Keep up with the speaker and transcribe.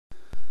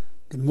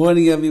Good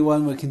morning,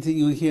 everyone. We're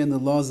continuing here in the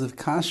laws of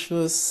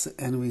KASHRUS,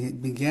 and we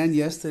began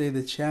yesterday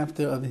the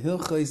chapter of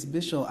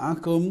Bishul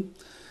Akum,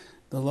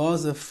 the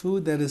laws of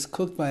food that is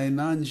cooked by a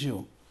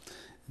non-Jew.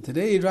 And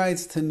today he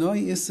writes,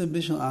 Tanoi Issa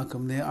Bishul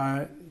Akum. There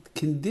are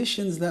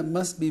conditions that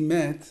must be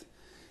met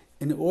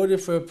in order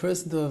for a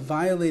person to have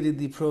violated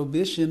the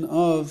prohibition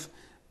of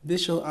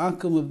Bishul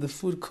Akum, of the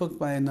food cooked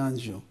by a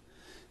non-Jew.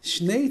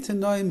 Shnei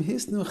Tanoim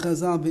Hisnu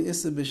Chazal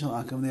Be'issa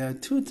Bishul Akum. There are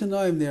two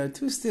Tanoim, there are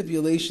two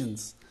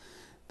stipulations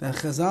that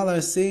Chazal,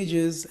 our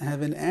sages,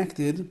 have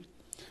enacted,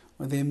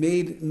 or they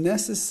made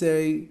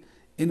necessary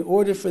in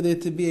order for there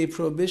to be a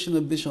prohibition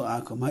of Bishul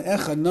Akum.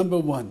 Ha'echad, number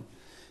one,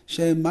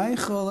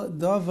 she'maichol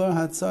davar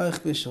hatzarich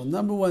bishul.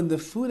 Number one, the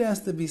food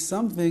has to be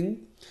something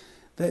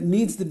that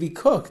needs to be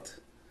cooked.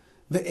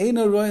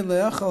 Ve'eino roi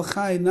le'achal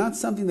chai, not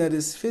something that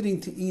is fitting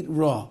to eat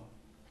raw.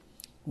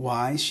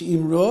 Why?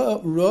 She'im roi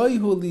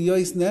hu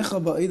liyois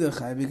nechal ba'idach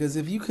chai, because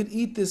if you could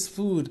eat this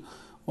food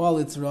while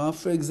it's raw,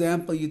 for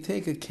example, you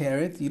take a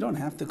carrot. You don't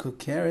have to cook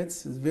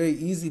carrots. It's very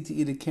easy to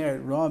eat a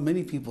carrot raw.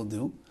 Many people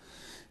do.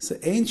 So,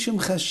 ein shum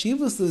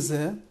chashivus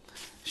lezeh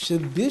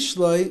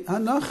shebishloi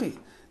hanachi.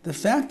 The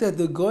fact that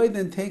the goy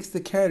then takes the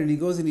carrot and he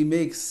goes and he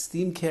makes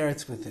steamed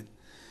carrots with it,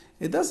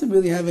 it doesn't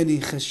really have any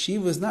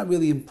chashivus. It's not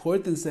really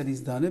importance that he's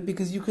done it,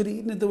 because you could have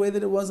eaten it the way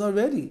that it was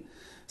already.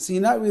 So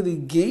you're not really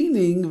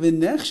gaining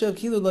v'nechshav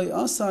kilu lo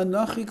asa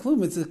hanachi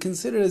klum. It's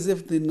considered as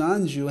if the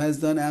non-Jew has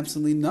done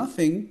absolutely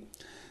nothing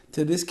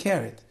to this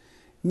carrot.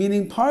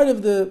 Meaning part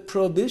of the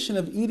prohibition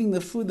of eating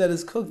the food that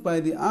is cooked by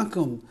the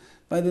akum,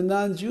 by the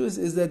non-Jews,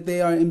 is that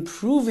they are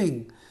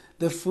improving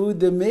the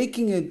food, they're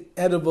making it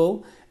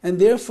edible, and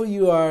therefore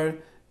you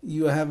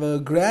have a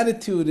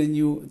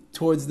gratitude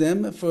towards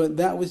them for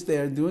that which they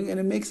are doing, and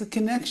it makes a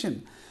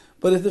connection.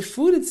 But if the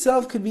food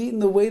itself could be eaten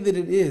the way that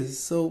it is,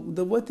 so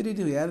what did he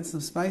do? He added some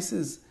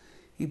spices,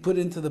 he put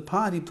it into the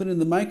pot, he put it in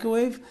the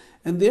microwave,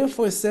 and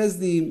therefore says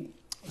the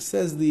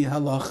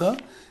halacha,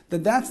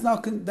 that's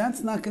not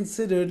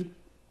considered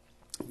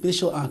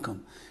Bishul Akum.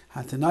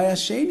 Hatanai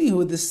Hasheni,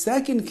 who the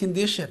second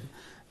condition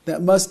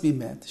that must be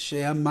met,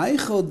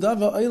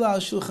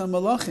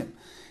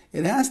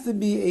 it has to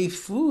be a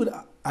food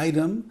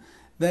item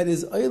that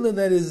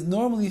is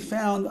normally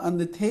found on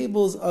the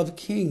tables of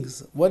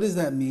kings. What does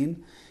that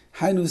mean?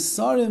 Prominent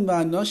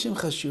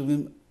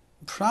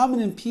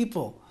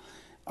people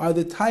are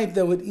the type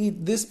that would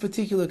eat this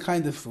particular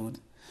kind of food.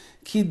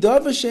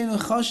 Because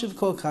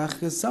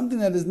something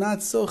that is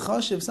not so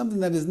chashiv, something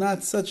that is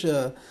not such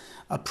a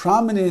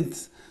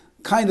prominent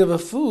kind of a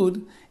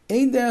food,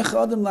 you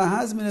don't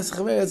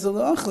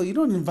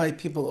invite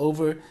people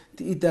over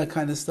to eat that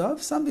kind of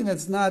stuff. Something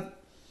that's not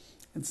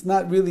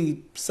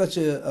really such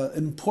an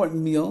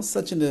important meal,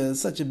 such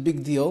a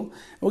big deal.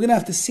 We're going to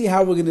have to see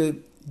how we're going to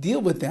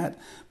deal with that.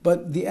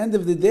 But the end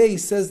of the day,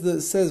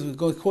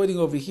 we're quoting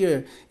over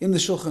here in the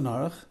Shulchan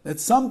Aruch, that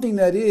something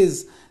that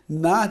is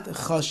not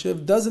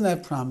chashiv, doesn't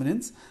have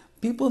prominence,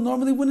 people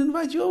normally wouldn't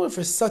invite you over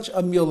for such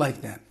a meal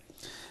like that.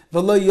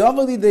 And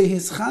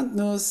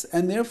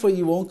therefore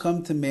you won't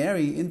come to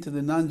marry into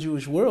the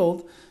non-Jewish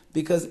world,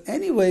 because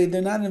anyway,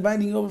 they're not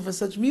inviting you over for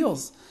such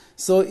meals.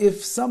 So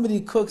if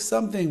somebody cooks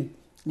something,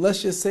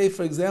 let's just say,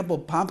 for example,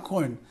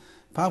 popcorn.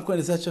 Popcorn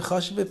is such a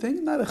chashiv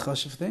thing? Not a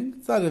chashiv thing.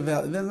 It's not a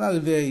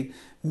very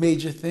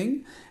major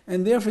thing.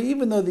 And therefore,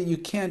 even though that you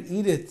can't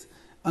eat it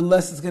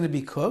unless it's going to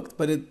be cooked,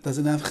 but it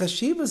doesn't have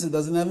chashivas, it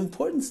doesn't have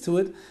importance to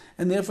it,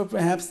 and therefore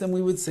perhaps then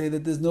we would say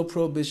that there's no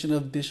prohibition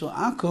of Bishul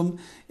Akum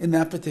in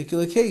that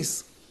particular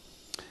case.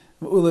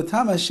 And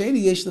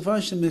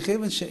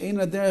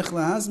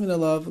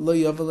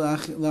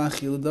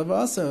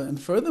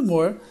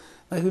furthermore,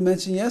 like we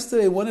mentioned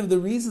yesterday, one of the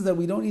reasons that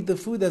we don't eat the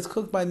food that's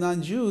cooked by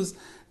non-Jews,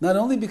 not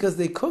only because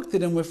they cooked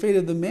it and we're afraid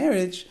of the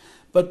marriage,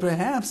 but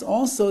perhaps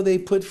also they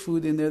put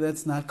food in there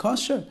that's not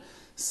kosher.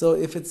 So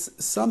if it's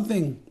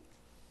something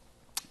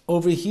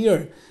over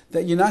here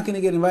that you're not going to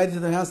get invited to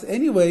their house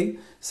anyway,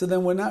 so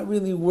then we're not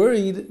really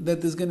worried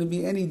that there's going to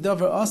be any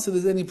davar also,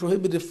 there's any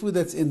prohibited food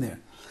that's in there.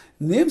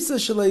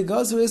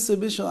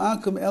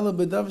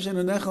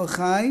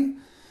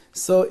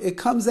 So it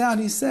comes out,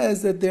 he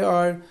says, that there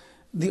are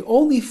the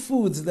only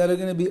foods that are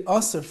going to be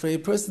asur for a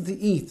person to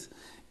eat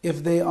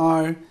if they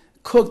are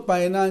cooked by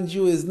a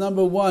non-Jew is,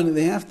 number one,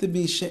 they have to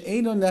be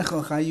she'eino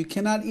nechal chai, you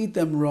cannot eat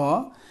them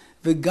raw.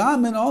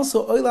 V'gam, and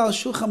also oil al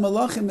shulchan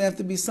malachim, they have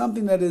to be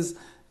something that is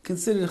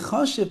considered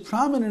chashiv,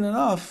 prominent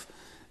enough,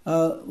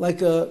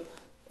 like a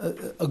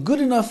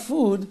good enough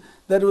food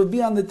that it would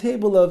be on the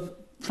table of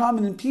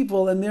prominent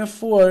people, and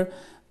therefore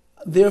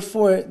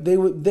they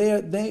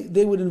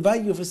would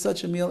invite you for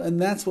such a meal,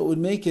 and that's what would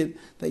make it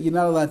that you're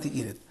not allowed to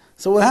eat it.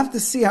 So we'll have to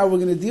see how we're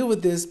going to deal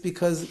with this,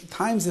 because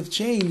times have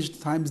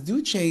changed, times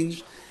do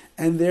change,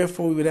 and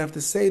therefore we would have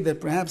to say that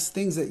perhaps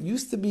things that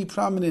used to be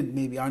prominent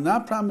maybe are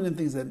not prominent,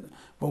 things that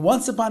were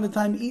once upon a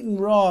time eaten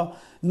raw,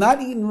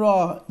 not eaten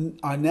raw,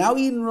 are now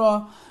eaten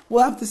raw.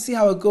 We'll have to see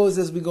how it goes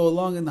as we go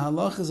along in the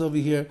halachas over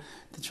here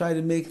to try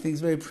to make things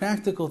very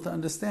practical, to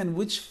understand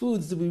which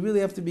foods do we really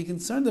have to be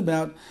concerned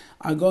about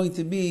are going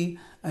to be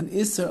an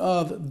isser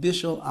of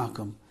Bishul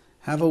Akum.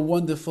 Have a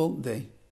wonderful day.